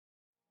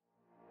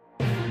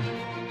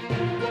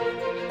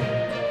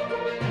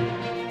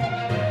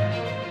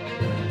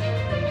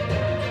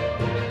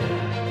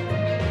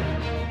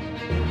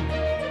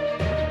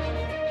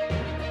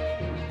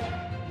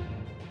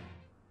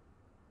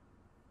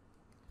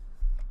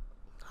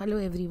Hello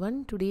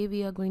everyone, today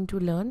we are going to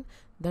learn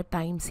the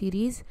time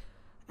series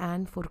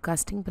and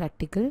forecasting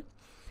practical.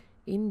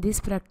 In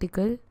this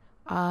practical,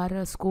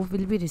 our scope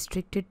will be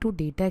restricted to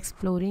data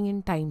exploring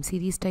in time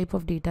series type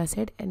of data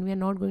set, and we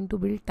are not going to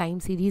build time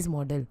series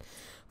model.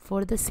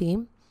 For the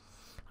same,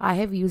 I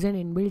have used an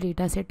inbuilt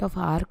data set of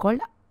R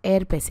called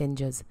air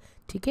passengers.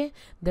 Okay?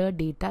 The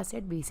data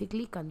set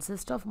basically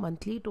consists of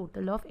monthly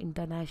total of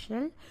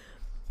international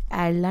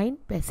airline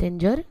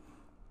passenger,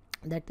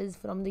 that is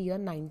from the year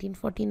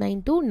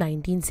 1949 to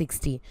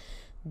 1960.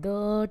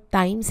 The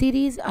time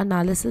series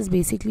analysis,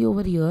 basically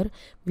over here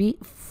we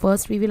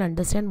will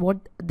understand what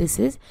this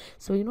is.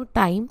 So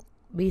time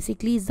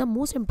basically is the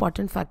most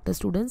important factor,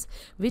 students,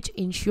 which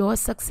ensures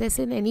success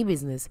in any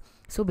business.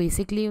 So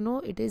basically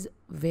it is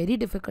very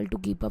difficult to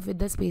keep up with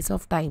the space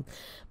of time,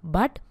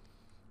 but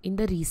in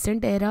the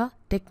recent era,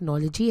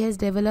 technology has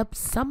developed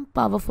some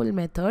powerful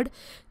method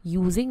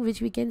using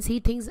which we can see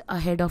things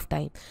ahead of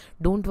time.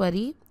 Don't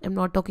worry, I'm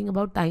not talking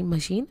about time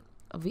machine.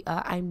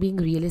 I'm being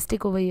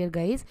realistic over here,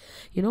 guys.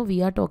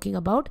 We are talking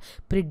about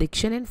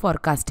prediction and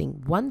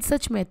forecasting. One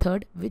such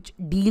method which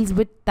deals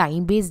with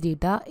time-based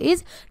data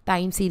is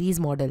time series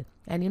model.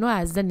 And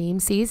as the name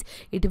says,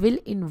 it will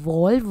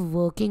involve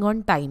working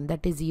on time,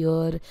 that is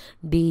year,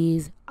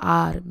 days,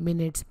 hour,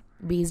 minutes,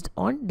 based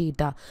on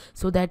data,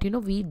 so that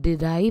we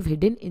derive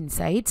hidden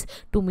insights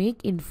to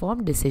make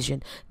informed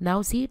decision.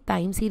 Now see,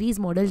 time series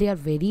model, they are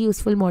very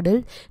useful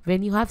model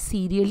when you have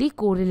serially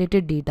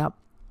correlated data.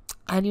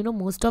 And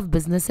most of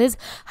businesses,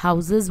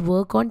 houses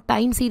work on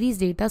time series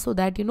data so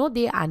that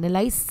they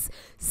analyze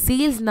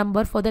sales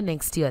number for the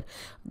next year.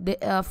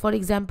 For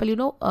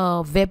example,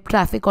 web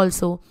traffic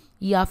also,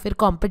 या फिर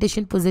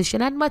competition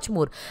position and much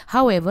more.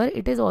 However,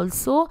 it is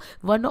also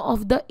one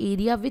of the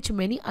area which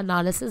many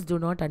analysts do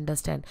not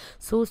understand.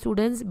 So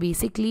students,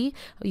 basically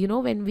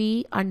when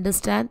we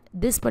understand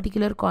this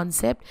particular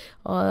concept,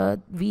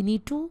 we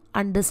need to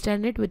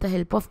understand it with the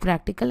help of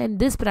practical, and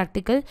this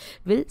practical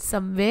will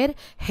somewhere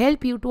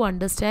help you to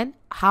understand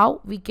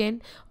how we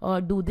can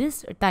do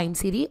this time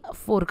series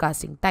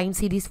forecasting.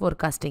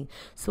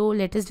 So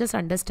let us just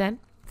understand.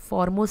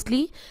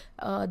 Foremostly,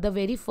 the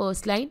very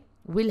first line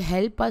will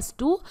help us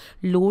to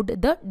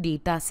load the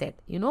data set,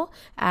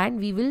 and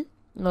we will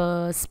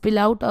spill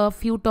out a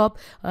few top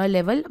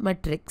level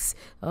metrics,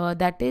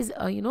 that is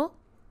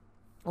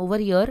over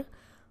here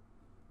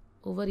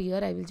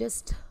I will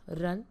just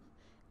run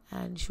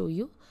and show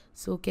you.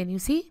 So can you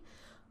see?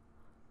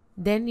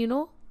 Then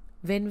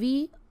when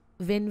we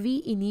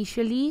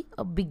initially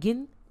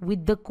begin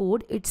with the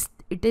code,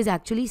 it is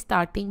actually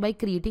starting by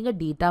creating a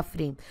data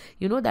frame,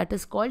 that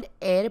is called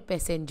air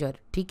passenger.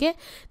 Okay?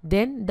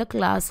 Then the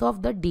class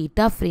of the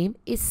data frame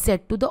is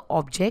set to the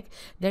object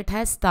that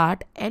has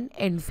start and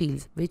end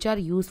fields, which are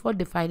used for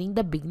defining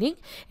the beginning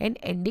and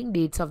ending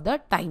dates of the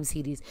time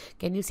series.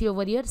 Can you see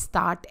over here,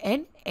 start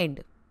and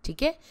end?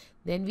 Okay?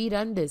 Then we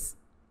run this.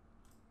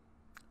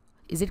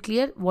 Is it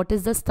clear? What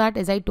is the start?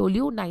 As I told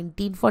you,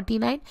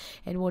 1949,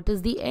 and what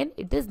is the end?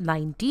 It is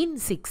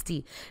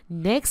 1960.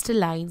 Next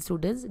line,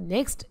 students,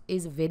 next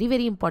is very,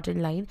 very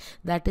important line,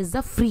 that is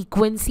the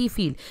frequency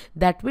field,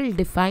 that will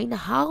define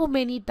how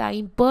many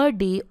time per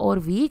day or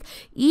week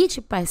each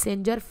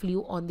passenger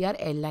flew on their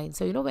airline.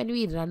 So when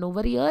we run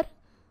over here,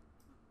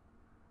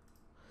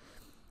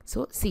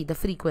 so see the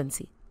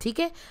frequency.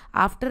 Okay?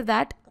 After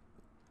that,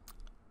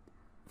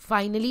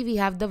 finally we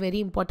have the very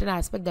important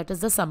aspect, that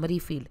is the summary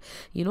field.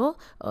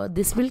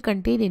 This will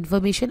contain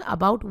information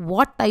about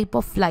what type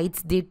of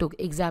flights they took.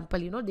 Example,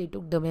 they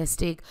took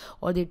domestic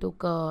or they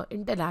took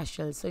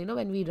international. So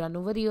when we run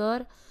over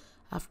here,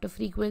 after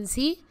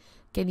frequency,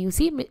 can you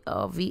see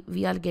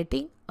we are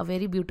getting a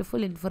very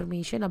beautiful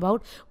information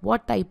about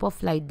what type of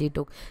flight they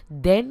took.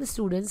 Then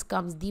students,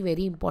 comes the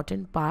very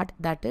important part,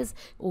 that is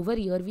over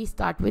here we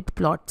start with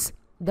plots.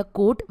 The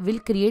code will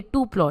create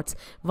two plots,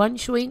 one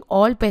showing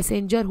all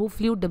passenger who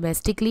flew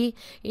domestically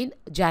in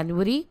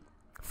January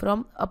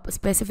from a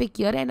specific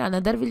year, and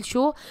another will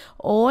show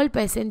all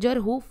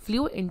passenger who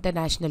flew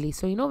internationally.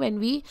 So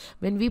when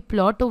we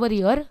plot over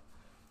here,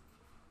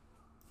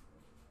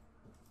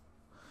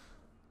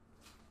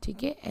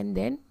 okay, and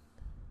then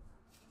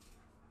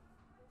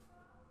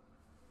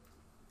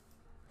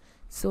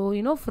so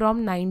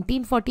from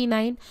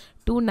 1949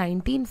 to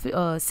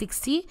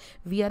 1960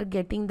 we are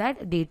getting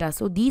that data.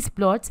 So these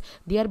plots,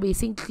 they are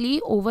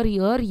basically over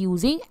here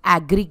using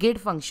aggregate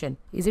function.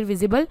 Is it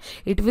visible?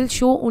 It will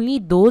show only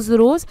those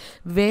rows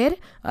where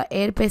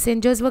air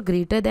passengers were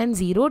greater than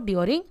 0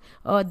 during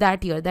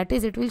that year. That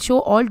is, it will show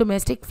all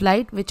domestic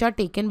flight which are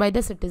taken by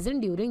the citizen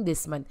during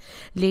this month.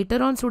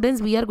 Later on,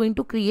 students, we are going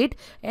to create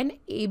an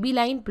AB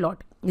line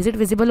plot. Is it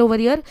visible over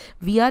here?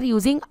 We are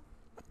using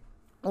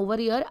over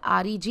here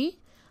REG,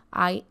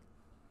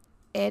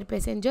 air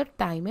passenger,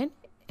 time and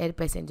air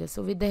passengers.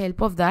 So with the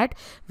help of that,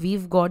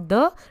 we've got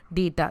the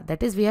data,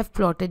 that is we have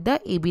plotted the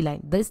AB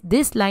line.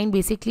 This line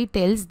basically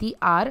tells the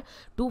R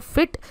to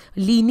fit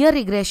linear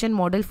regression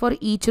model for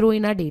each row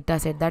in a data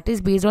set, that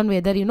is based on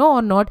whether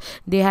or not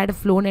they had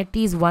flown at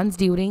least once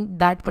during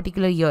that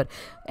particular year,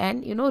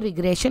 and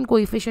regression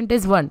coefficient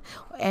is 1,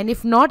 and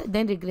if not,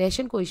 then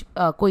regression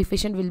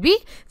coefficient will be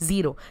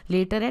 0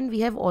 later. And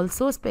we have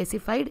also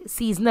specified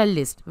seasonal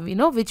list,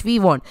 which we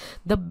want.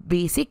 The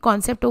basic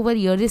concept over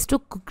here is to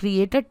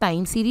create a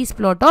time series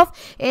plot of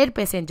air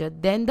passenger.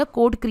 Then the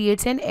code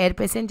creates an air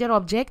passenger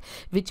object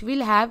which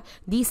will have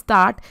the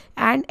start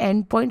and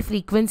end point,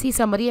 frequency,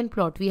 summary and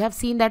plot. We have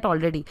seen that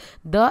already.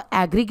 The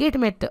aggregate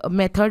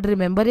method,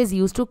 remember, is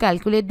used to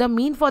calculate the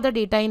mean for the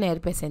data in air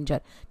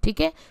passenger.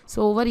 Okay,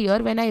 so over here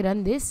when I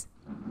run this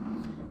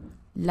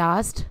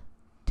last,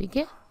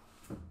 okay,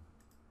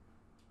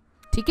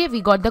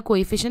 we got the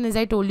coefficient as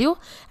I told you,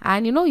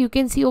 and you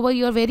can see over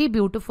here very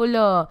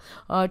beautiful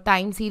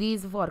time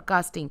series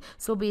forecasting.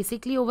 So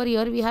basically over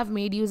here we have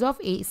made use of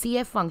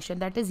ACF function,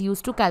 that is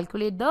used to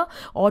calculate the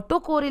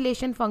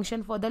autocorrelation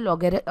function for the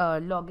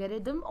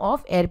logarithm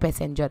of air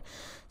passenger.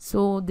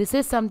 So this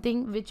is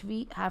something which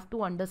we have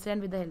to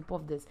understand with the help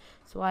of this.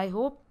 So I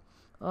hope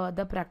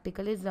the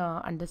practical is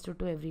understood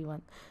to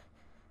everyone.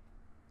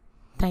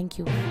 Thank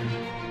you.